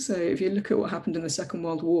 right? So if you look at what happened in the Second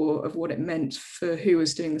World War, of what it meant for who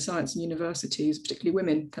was doing the science in universities, particularly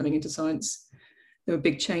women coming into science, there were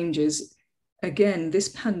big changes. Again, this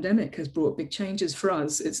pandemic has brought big changes for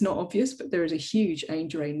us. It's not obvious, but there is a huge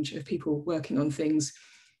age range of people working on things.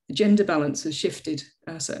 The gender balance has shifted,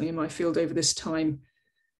 certainly in my field over this time.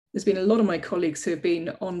 There's been a lot of my colleagues who have been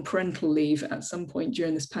on parental leave at some point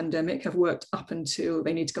during this pandemic, have worked up until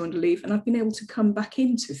they need to go on leave, and I've been able to come back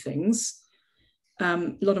into things.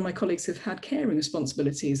 A lot of my colleagues have had caring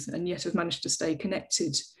responsibilities and yet have managed to stay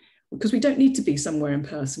connected, because we don't need to be somewhere in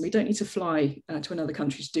person. We don't need to fly to another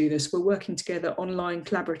country to do this. We're working together online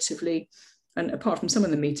collaboratively. And apart from some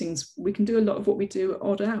of the meetings, we can do a lot of what we do at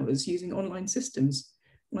odd hours using online systems.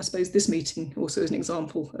 And I suppose this meeting also is an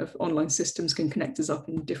example of online systems can connect us up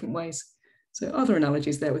in different ways. So other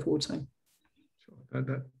analogies there with wartime.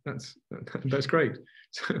 Sure. That's great.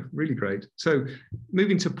 So, really great. So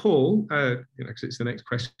moving to Paul, because it's the next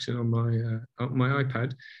question on my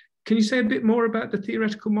iPad. Can you say a bit more about the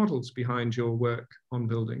theoretical models behind your work on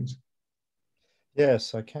buildings?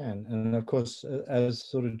 Yes, I can. And of course, as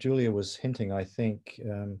sort of Julia was hinting, I think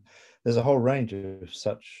there's a whole range of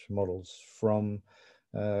such models, from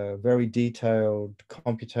very detailed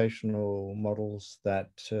computational models that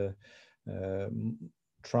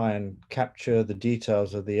try and capture the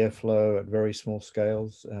details of the airflow at very small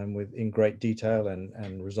scales and in great detail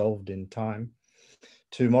and resolved in time,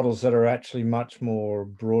 to models that are actually much more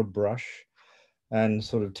broad brush and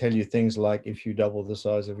sort of tell you things like, if you double the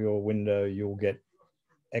size of your window, you'll get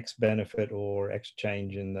X benefit or X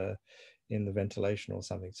change in the ventilation or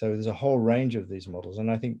something. So there's a whole range of these models.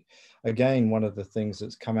 And I think, again, one of the things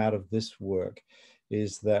that's come out of this work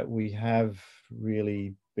is that we have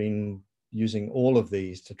really been using all of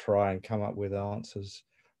these to try and come up with answers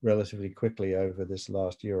relatively quickly over this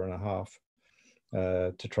last year and a half,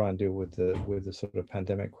 to try and deal with the sort of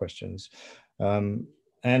pandemic questions. And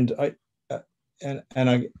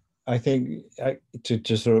I think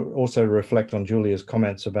to sort of also reflect on Julia's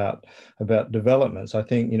comments about developments, I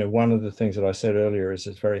think, one of the things that I said earlier is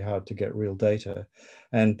it's very hard to get real data.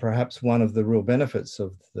 And perhaps one of the real benefits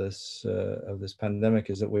of this pandemic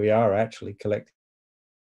is that we are actually collecting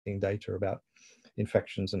data about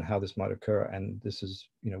infections and how this might occur. And this is,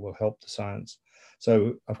 will help the science.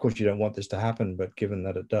 So of course you don't want this to happen, but given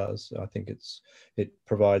that it does, I think it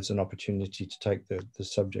provides an opportunity to take the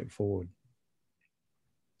subject forward.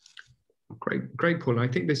 Great, Paul. I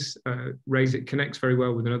think this connects very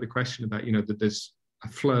well with another question about, that there's a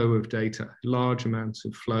flow of data, large amounts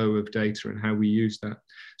of flow of data, and how we use that.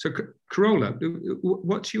 So Carola,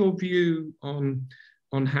 what's your view on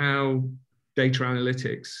how data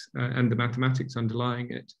analytics and the mathematics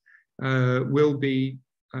underlying it will be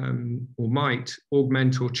or might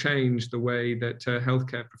augment or change the way that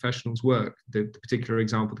healthcare professionals work? The particular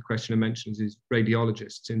example the questioner mentions is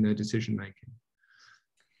radiologists in their decision making.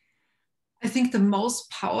 I think the most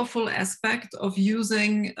powerful aspect of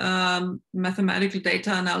using mathematical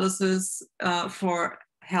data analysis for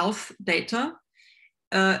health data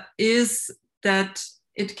is that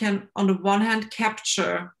it can, on the one hand,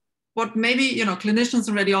 capture what maybe clinicians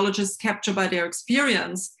and radiologists capture by their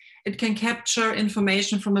experience. It can capture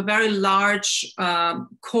information from a very large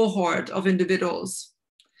cohort of individuals.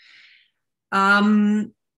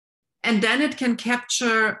 And then it can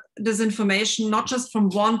capture this information not just from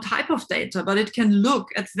one type of data, but it can look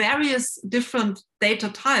at various different data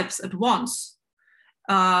types at once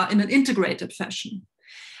in an integrated fashion.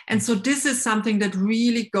 And so this is something that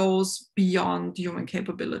really goes beyond human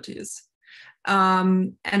capabilities.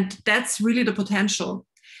 And that's really the potential.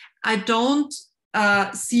 I don't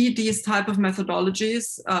see these type of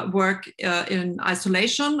methodologies work in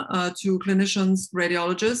isolation to clinicians,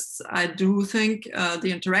 radiologists. I do think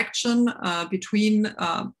the interaction between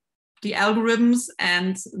the algorithms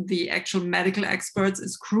and the actual medical experts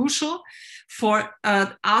is crucial for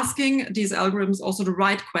asking these algorithms also the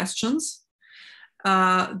right questions.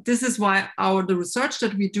 This is why the research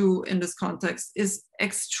that we do in this context is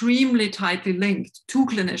extremely tightly linked to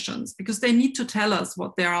clinicians, because they need to tell us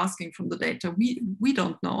what they're asking from the data. We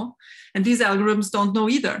don't know, and these algorithms don't know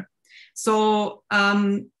either. So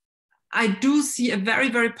I do see a very,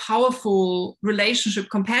 very powerful relationship,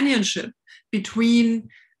 companionship between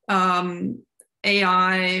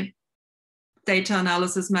AI, data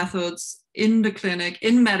analysis methods in the clinic,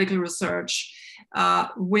 in medical research,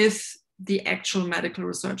 with the actual medical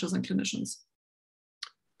researchers and clinicians.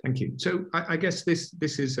 Thank you. So I guess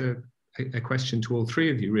this is a question to all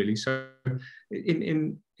three of you, really. So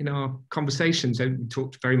in our conversations, we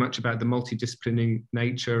talked very much about the multidisciplinary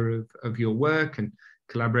nature of your work and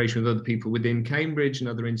collaboration with other people within Cambridge and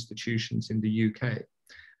other institutions in the UK.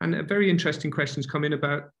 And a very interesting questions come in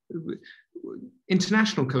about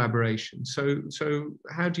international collaboration. So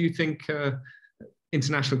how do you think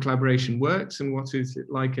international collaboration works, and what is it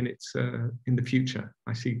like in the future?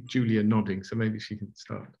 I see Julia nodding, so maybe she can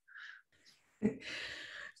start.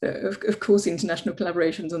 Of course, international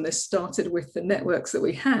collaborations on this started with the networks that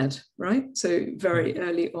we had, right? So very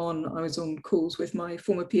early on, I was on calls with my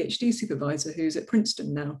former PhD supervisor, who's at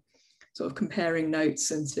Princeton now, sort of comparing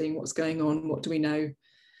notes and seeing what's going on, what do we know.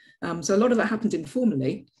 So a lot of that happened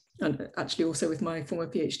informally, and actually also with my former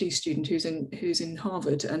PhD student who's in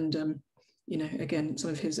Harvard, and you know, again, some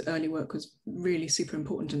of his early work was really super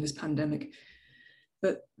important in this pandemic.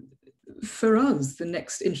 But for us, the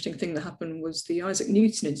next interesting thing that happened was the Isaac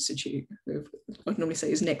Newton Institute. I'd normally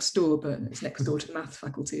say is next door, but it's next door to the math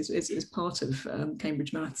faculty. It's part of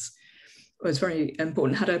Cambridge Maths. It was very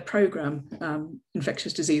important, had a program,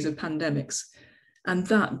 infectious disease of pandemics, and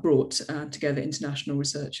that brought together international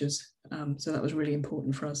researchers. So that was really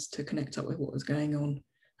important for us to connect up with what was going on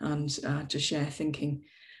and to share thinking.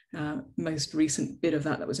 Most recent bit of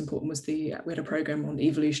that was important was we had a program on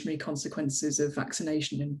evolutionary consequences of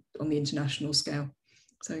vaccination on the international scale.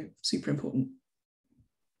 So super important.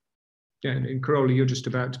 Yeah, and Carola, you're just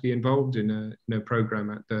about to be involved in a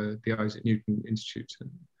program at the Isaac Newton Institute.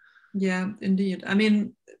 Yeah, indeed. I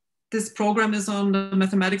mean, this program is on the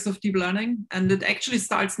mathematics of deep learning, and it actually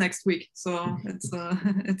starts next week. So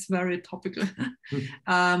it's very topical.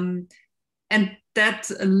 And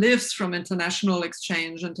that lives from international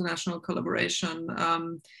exchange, international collaboration.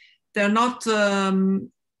 There are not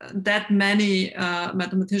that many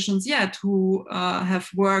mathematicians yet who have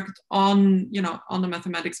worked on the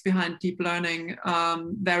mathematics behind deep learning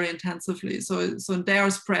very intensively. So they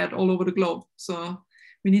are spread all over the globe. So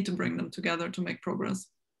we need to bring them together to make progress.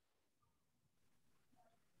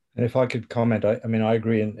 And if I could comment, I mean, I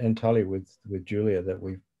agree entirely with Julia that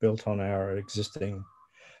we've built on our existing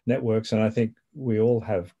networks, and I think we all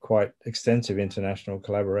have quite extensive international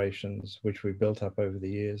collaborations which we built up over the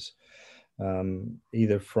years,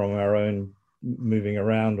 either from our own moving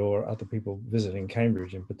around or other people visiting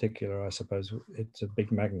Cambridge in particular. I suppose it's a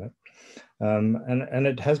big magnet, and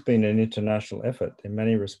it has been an international effort in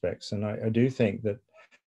many respects, and I do think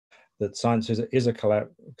that science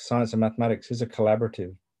science and mathematics is a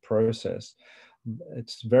collaborative process.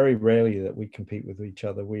 It's very rarely that we compete with each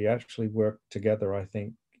other. We actually work together, I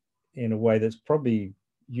think, in a way that's probably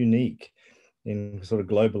unique in sort of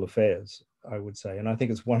global affairs, I would say. And I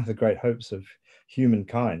think it's one of the great hopes of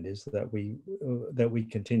humankind is that we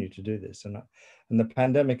continue to do this. And the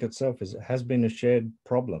pandemic itself has been a shared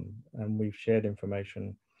problem, and we've shared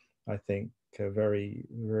information, I think, very,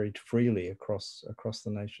 very freely across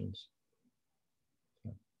the nations.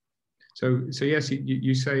 So yes,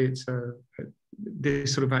 you say it's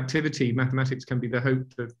this sort of activity, mathematics can be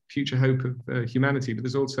the future hope of humanity, but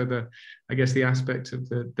there's also the aspect of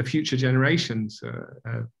the future generations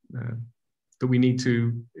that we need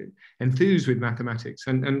to enthuse with mathematics.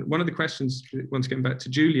 And one of the questions, once again back to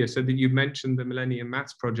Julia, so that you've mentioned the Millennium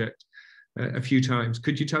Maths Project a few times.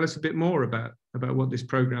 Could you tell us a bit more about what this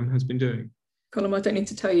program has been doing? Colm, I don't need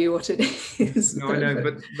to tell you what it is. No, I know,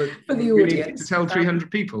 but for the we audience, need to tell 300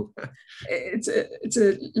 people. It's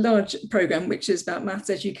a large program which is about maths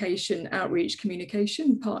education, outreach,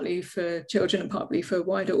 communication, partly for children and partly for a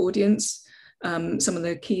wider audience. Some of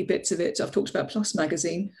the key bits of it, I've talked about PLOS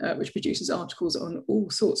magazine, which produces articles on all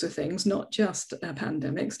sorts of things, not just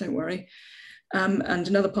pandemics, don't worry. And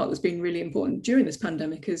another part that's been really important during this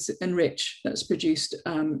pandemic is Enrich. That's produced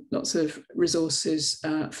lots of resources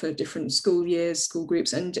for different school years, school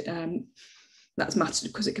groups, and that's mattered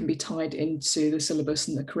because it can be tied into the syllabus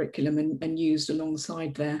and the curriculum and used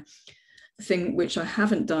alongside there. The thing which I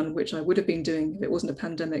haven't done, which I would have been doing if it wasn't a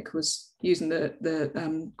pandemic, was using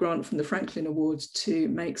the grant from the Franklin Awards to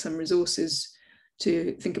make some resources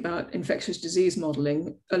to think about infectious disease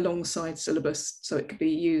modelling alongside syllabus, so it could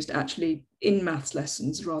be used actually in maths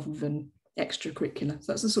lessons rather than extracurricular.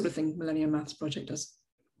 So that's the sort of thing Millennium Maths Project does.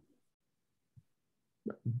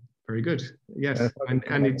 Very good. Yes,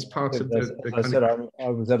 and it's part of the I said, I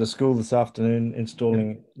was at a school this afternoon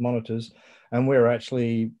installing monitors, and we're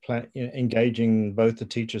actually engaging both the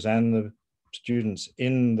teachers and the students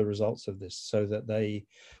in the results of this, so that they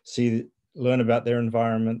learn about their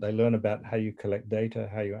environment, they learn about how you collect data,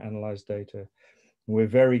 how you analyze data. We're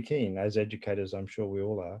very keen, as educators, I'm sure we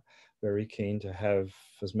all are, very keen to have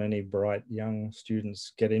as many bright young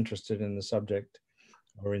students get interested in the subject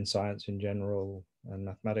or in science in general and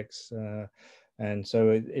mathematics. And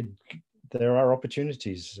so there are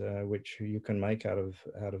opportunities which you can make out of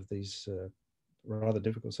these rather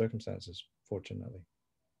difficult circumstances, fortunately.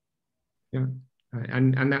 Yeah,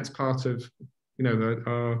 and that's part of, you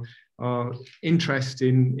know, our interest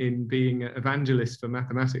in being evangelists for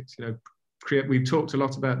mathematics. You know, we've talked a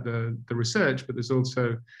lot about the research, but there's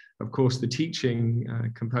also, of course, the teaching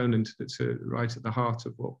component that's right at the heart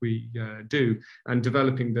of what we do, and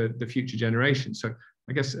developing the future generation. So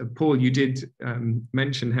I guess, Paul, you did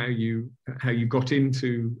mention how you got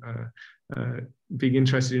into being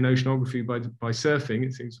interested in oceanography by surfing.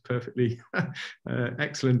 It seems a perfectly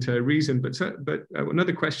excellent reason. But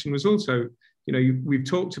another question was also, you know, we've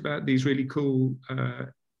talked about these really cool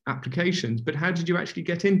applications, but how did you actually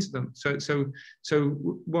get into them? So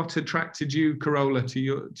what attracted you, Carola,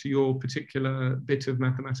 to your particular bit of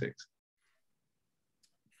mathematics?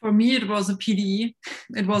 For me, it was a PDE.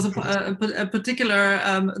 It was a particular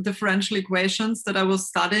differential equations that I was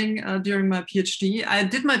studying during my PhD. I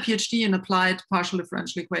did my PhD in applied partial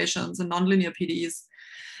differential equations and nonlinear PDEs.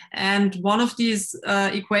 And one of these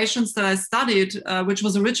equations that I studied, which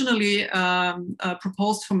was originally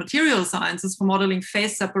proposed for material sciences, for modeling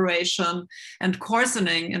phase separation and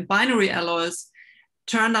coarsening and binary alloys,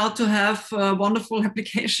 turned out to have wonderful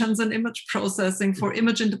applications in image processing, for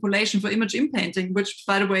image interpolation, for image inpainting, which,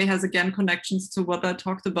 by the way, has again connections to what I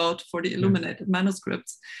talked about for the illuminated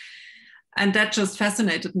manuscripts. And that just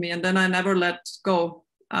fascinated me. And then I never let go.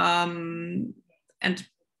 And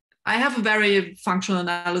I have a very functional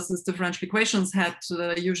analysis differential equations hat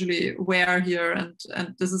that I usually wear here, and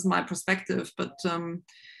this is my perspective. But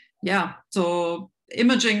yeah, so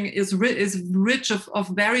imaging is rich of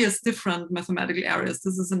various different mathematical areas.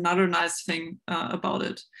 This is another nice thing about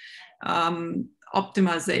it.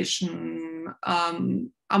 Optimization,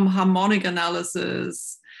 harmonic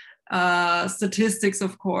analysis, statistics,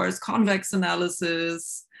 of course, convex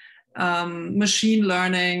analysis, machine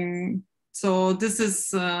learning. So this is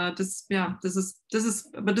how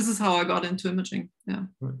I got into imaging. Yeah.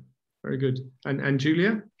 Right. Very good. And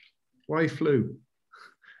Julia, why flu?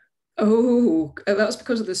 Oh, that's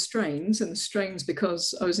because of the strains, and the strains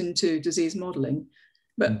because I was into disease modeling.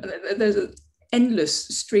 But there's an endless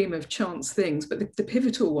stream of chance things. But the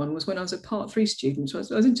pivotal one was when I was a Part 3 student. So I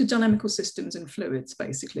was into dynamical systems and fluids,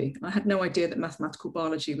 basically. I had no idea that mathematical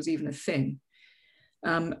biology was even a thing.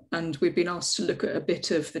 And we've been asked to look at a bit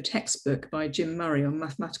of the textbook by Jim Murray on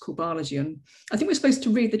mathematical biology. And I think we're supposed to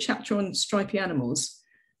read the chapter on stripy animals,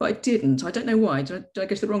 but I didn't. I don't know why. Did I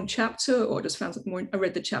go to the wrong chapter, or I just found something more? I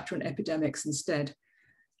read the chapter on epidemics instead.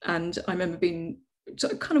 And I remember being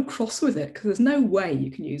sort of kind of cross with it, because there's no way you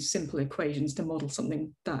can use simple equations to model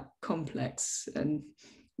something that complex. And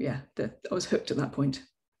yeah, I was hooked at that point.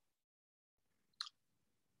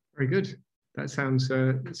 Very good. That sounds,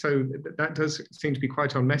 so that does seem to be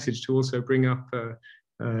quite on message to also bring up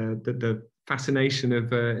the fascination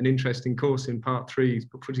of an interesting course in Part 3,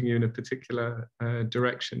 putting you in a particular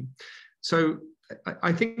direction. So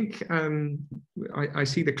I think I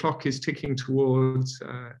see the clock is ticking towards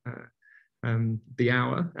the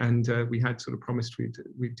hour, and we had sort of promised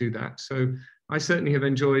we'd do that. So I certainly have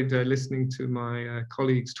enjoyed listening to my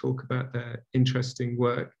colleagues talk about their interesting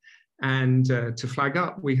work. And to flag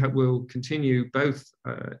up, we'll continue both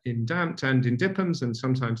in DAMT and in DIPAMS, and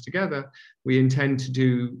sometimes together. We intend to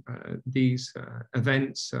do these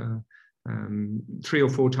events 3 or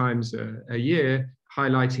 4 times a year,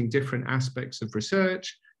 highlighting different aspects of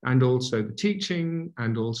research, and also the teaching,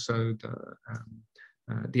 and also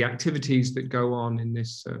the activities that go on in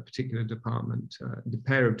this particular department, the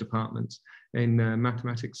pair of departments in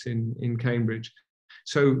mathematics in Cambridge.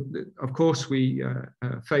 So, of course, we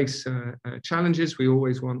face challenges. We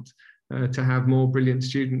always want to have more brilliant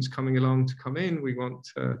students coming along to come in. We want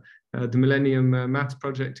the Millennium Maths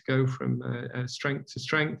Project to go from strength to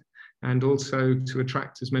strength, and also to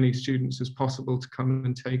attract as many students as possible to come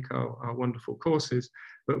and take our wonderful courses.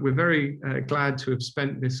 But we're very glad to have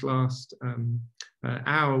spent this last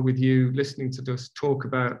hour with you, listening to us talk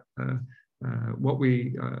about what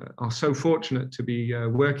we are so fortunate to be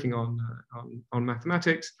working on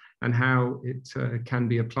mathematics, and how it can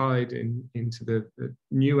be applied into the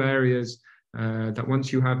new areas that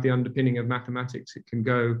once you have the underpinning of mathematics, it can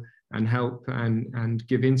go and help and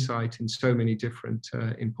give insight in so many different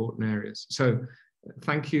important areas. So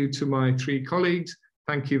thank you to my 3 colleagues.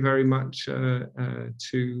 Thank you very much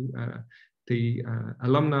to the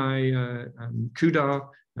alumni, CUDA,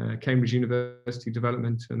 Cambridge University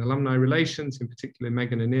Development and Alumni Relations, in particular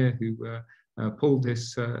Megan Anir, who pulled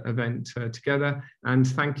this event together. And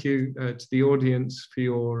thank you to the audience for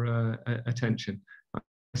your attention. I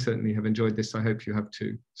certainly have enjoyed this. I hope you have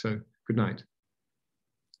too. So good night.